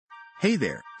Hey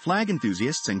there, flag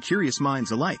enthusiasts and curious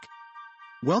minds alike.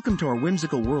 Welcome to our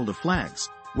whimsical world of flags,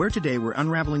 where today we're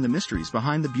unraveling the mysteries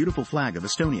behind the beautiful flag of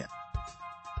Estonia.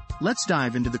 Let's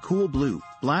dive into the cool blue,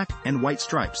 black, and white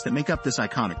stripes that make up this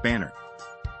iconic banner.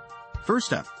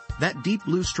 First up, that deep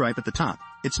blue stripe at the top.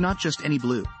 It's not just any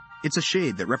blue. It's a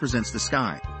shade that represents the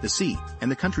sky, the sea, and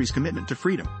the country's commitment to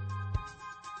freedom.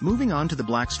 Moving on to the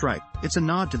black stripe, it's a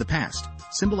nod to the past,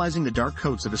 symbolizing the dark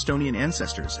coats of Estonian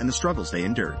ancestors and the struggles they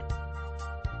endured.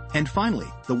 And finally,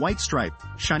 the white stripe,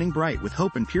 shining bright with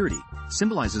hope and purity,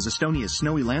 symbolizes Estonia's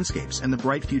snowy landscapes and the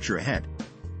bright future ahead.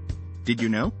 Did you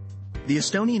know? The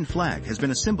Estonian flag has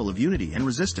been a symbol of unity and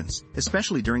resistance,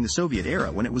 especially during the Soviet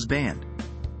era when it was banned.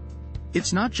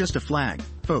 It's not just a flag,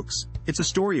 folks, it's a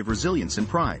story of resilience and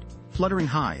pride, fluttering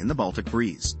high in the Baltic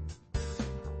breeze.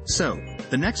 So,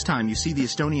 the next time you see the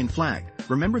Estonian flag,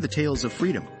 remember the tales of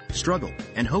freedom, struggle,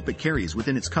 and hope it carries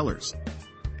within its colors.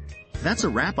 That's a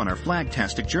wrap on our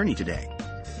flagtastic journey today.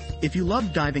 If you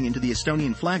loved diving into the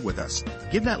Estonian flag with us,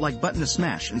 give that like button a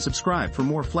smash and subscribe for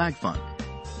more flag fun.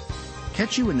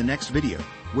 Catch you in the next video,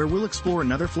 where we'll explore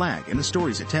another flag and the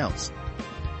stories it tells.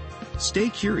 Stay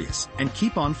curious and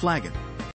keep on flagging.